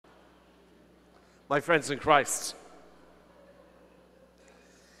my friends in Christ.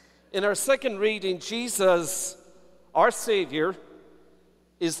 In our second reading, Jesus, our Savior,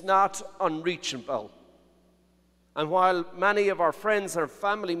 is not unreachable. And while many of our friends or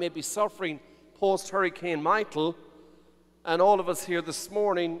family may be suffering post-Hurricane Michael, and all of us here this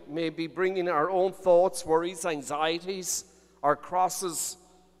morning may be bringing our own thoughts, worries, anxieties, our crosses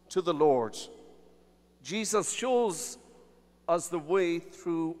to the Lord, Jesus shows us the way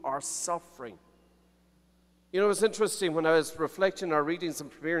through our suffering. You know, it was interesting when I was reflecting on our readings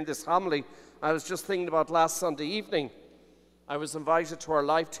and preparing this homily, I was just thinking about last Sunday evening. I was invited to our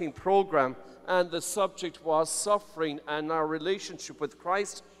Life Team program, and the subject was suffering and our relationship with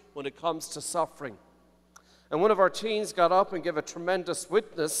Christ when it comes to suffering. And one of our teens got up and gave a tremendous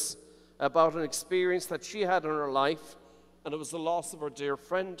witness about an experience that she had in her life, and it was the loss of a dear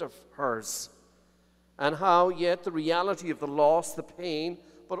friend of hers. And how yet the reality of the loss, the pain,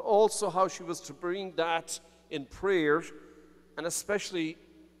 but also how she was to bring that in prayer, and especially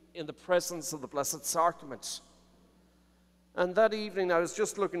in the presence of the Blessed Sacrament. And that evening I was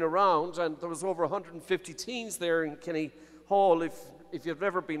just looking around, and there was over 150 teens there in Kinney Hall. If you've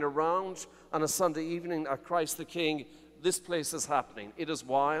never been around on a Sunday evening at Christ the King, this place is happening. It is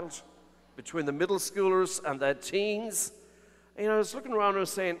wild, between the middle schoolers and the teens. And I was looking around and I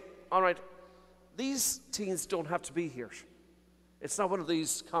was saying, all right, these teens don't have to be here. It's not one of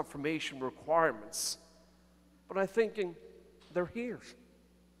these confirmation requirements. But I'm thinking, they're here.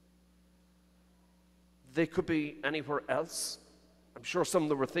 They could be anywhere else. I'm sure some of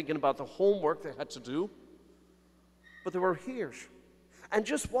them were thinking about the homework they had to do. But they were here. And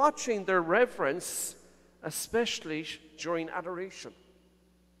just watching their reverence, especially during adoration,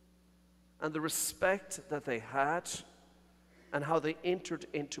 and the respect that they had, and how they entered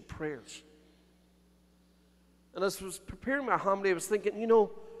into prayers. And as I was preparing my homily, I was thinking, you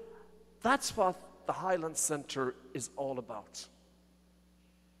know, that's what the Highland Centre is all about.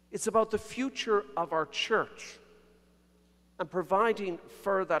 It's about the future of our church and providing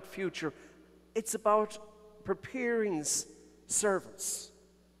for that future. It's about preparing servants.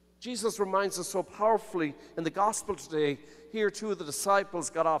 Jesus reminds us so powerfully in the gospel today. Here, two of the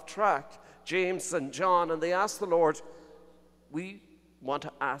disciples got off track, James and John, and they asked the Lord, we want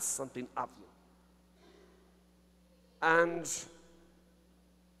to ask something of you. And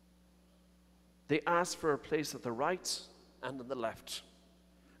they asked for a place at the right and on the left.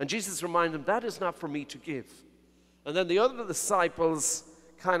 And Jesus reminded them, that is not for me to give. And then the other disciples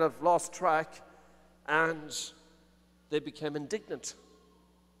kind of lost track, and they became indignant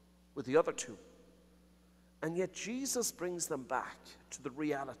with the other two. And yet Jesus brings them back to the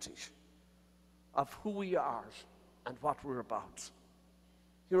reality of who we are and what we're about.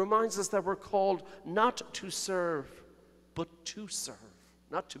 He reminds us that we're called not to serve, but to serve.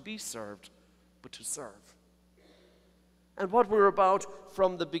 Not to be served, but to serve. And what we're about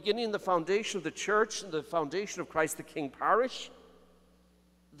from the beginning, the foundation of the church and the foundation of Christ the King parish,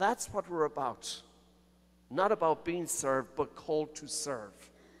 that's what we're about. Not about being served, but called to serve.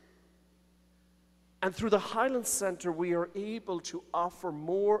 And through the Highland Centre, we are able to offer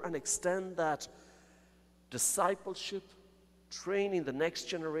more and extend that discipleship, training the next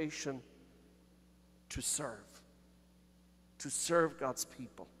generation to serve God's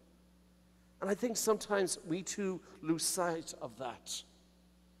people. And I think sometimes we too lose sight of that.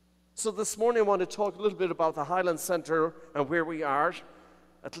 So this morning I want to talk a little bit about the Highland Centre and where we are.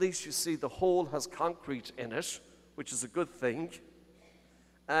 At least you see the whole has concrete in it, which is a good thing.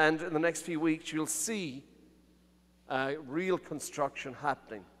 And in the next few weeks you'll see real construction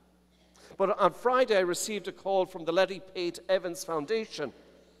happening. But on Friday I received a call from the Letty Pate Evans Foundation.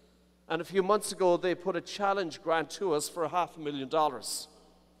 And a few months ago they put a challenge grant to us for $500,000.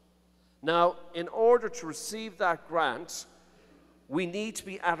 Now, in order to receive that grant, we need to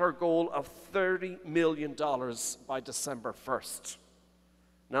be at our goal of $30 million by December 1st.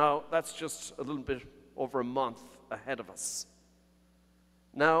 Now, that's just a little bit over a month ahead of us.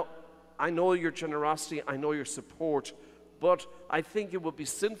 Now, I know your generosity, I know your support, but I think it would be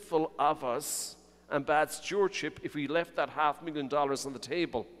sinful of us and bad stewardship if we left that $500,000 on the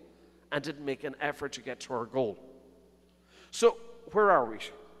table and didn't make an effort to get to our goal. So, where are we?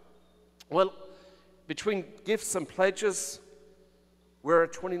 Well, between gifts and pledges, we're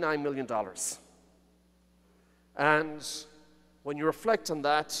at $29 million. And when you reflect on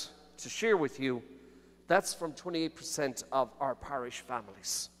that, to share with you, that's from 28% of our parish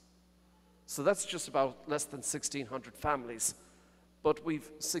families. So that's just about less than 1,600 families, but we've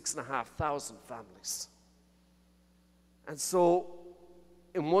 6,500 families. And so,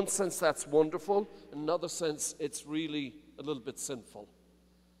 in one sense, that's wonderful. In another sense, it's really a little bit sinful.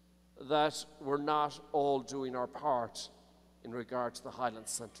 that we're not all doing our part in regard to the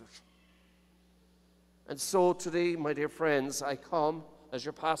Highlands Centre. And so today, my dear friends, I come as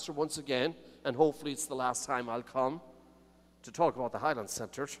your pastor once again, and hopefully it's the last time I'll come to talk about the Highlands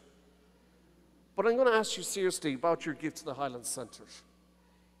Centre. But I'm going to ask you seriously about your gift to the Highlands Centre.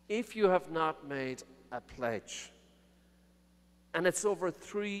 If you have not made a pledge, and it's over a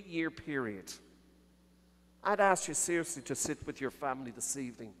 3-year period, I'd ask you seriously to sit with your family this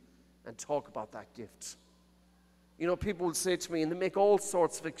evening and talk about that gift. You know, people will say to me, and they make all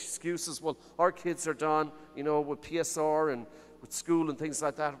sorts of excuses, well, our kids are done, you know, with PSR and with school and things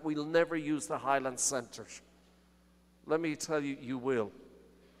like that. We'll never use the Highlands Centre. Let me tell you, you will.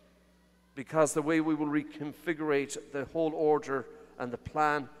 Because the way we will reconfigure the whole order and the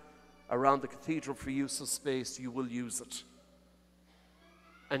plan around the cathedral for use of space, you will use it.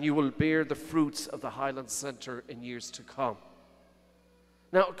 And you will bear the fruits of the Highlands Centre in years to come.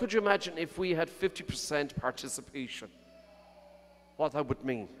 Now, could you imagine if we had 50% participation? What that would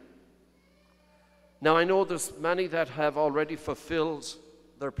mean? Now, I know there's many that have already fulfilled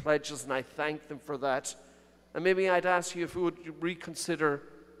their pledges, and I thank them for that. And maybe I'd ask you if we would reconsider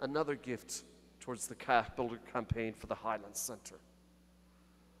another gift towards the capital campaign for the Highlands Centre.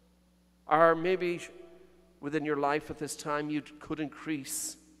 Or maybe within your life at this time, you could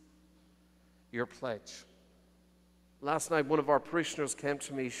increase your pledge. Last night, one of our parishioners came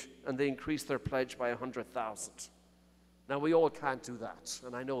to me and they increased their pledge by 100,000. Now, we all can't do that,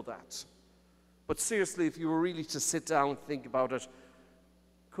 and I know that. But seriously, if you were really to sit down and think about it,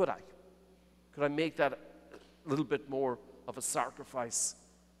 could I? Could I make that a little bit more of a sacrifice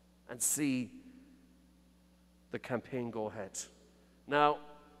and see the campaign go ahead? Now,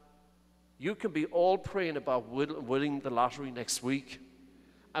 you can be all praying about winning the lottery next week.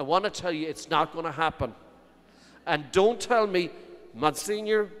 I want to tell you it's not going to happen. And don't tell me,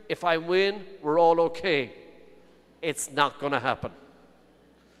 Monsignor, if I win, we're all okay. It's not going to happen.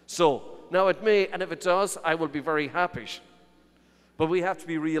 So, now it may, and if it does, I will be very happy. But we have to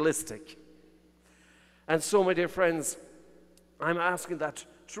be realistic. And so, my dear friends, I'm asking that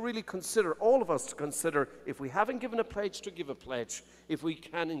to really consider, all of us to consider, if we haven't given a pledge, to give a pledge. If we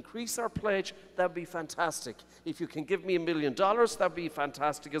can increase our pledge, that would be fantastic. If you can give me $1 million, that would be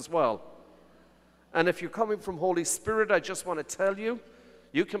fantastic as well. And if you're coming from Holy Spirit, I just want to tell you,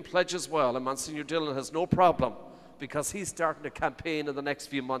 you can pledge as well. And Monsignor Dillon has no problem, because he's starting a campaign in the next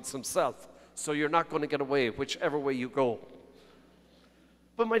few months himself. So you're not going to get away, whichever way you go.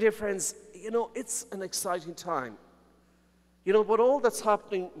 But my dear friends, you know, it's an exciting time. You know, but all that's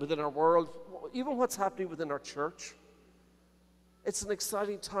happening within our world, even what's happening within our church, it's an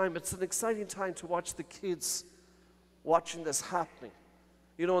exciting time. It's an exciting time to watch the kids watching this happening.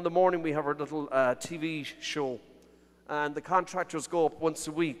 You know, in the morning we have our little TV show, and the contractors go up once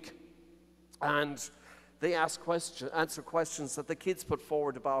a week, and they answer questions that the kids put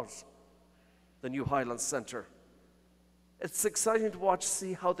forward about the new Highlands Centre. It's exciting to watch,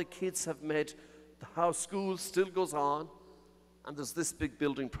 see how the kids have made, how school still goes on, and there's this big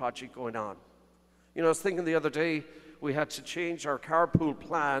building project going on. You know, I was thinking the other day, we had to change our carpool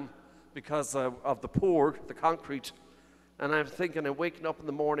plan because of the pour, the concrete. And I'm thinking, and waking up in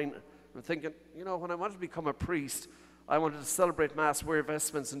the morning, I'm thinking, you know, when I wanted to become a priest, I wanted to celebrate Mass, wear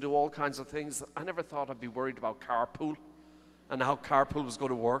vestments, and do all kinds of things. I never thought I'd be worried about carpool and how carpool was going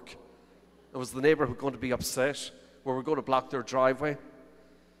to work. Was the neighborhood going to be upset? Were we going to block their driveway?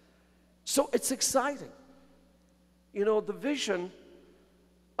 So it's exciting. You know, the vision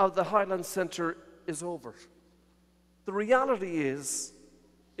of the Highlands Centre is over. The reality is,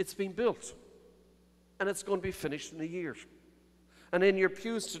 it's been built. And it's going to be finished in a year. And in your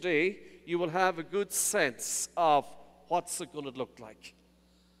pews today, you will have a good sense of what's it going to look like.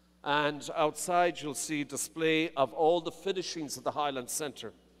 And outside, you'll see a display of all the finishings of the Highlands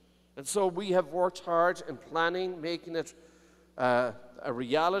Centre. And so we have worked hard in planning, making it a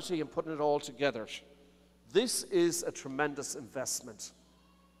reality and putting it all together. This is a tremendous investment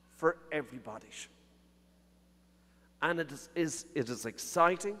for everybody. And it is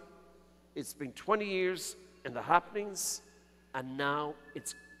exciting. It's been 20 years in the happenings, and now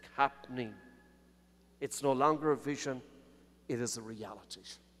it's happening. It's no longer a vision, it is a reality.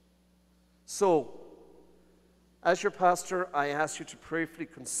 So, as your pastor, I ask you to prayerfully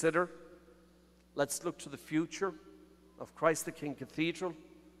consider, let's look to the future of Christ the King Cathedral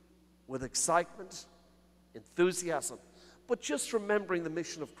with excitement, enthusiasm, but just remembering the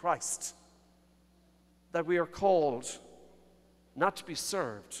mission of Christ, that we are called not to be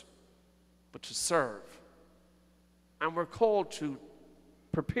served, but to serve. And we're called to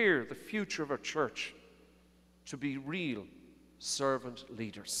prepare the future of our church to be real servant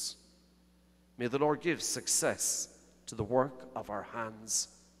leaders. May the Lord give success to the work of our hands.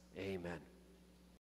 Amen.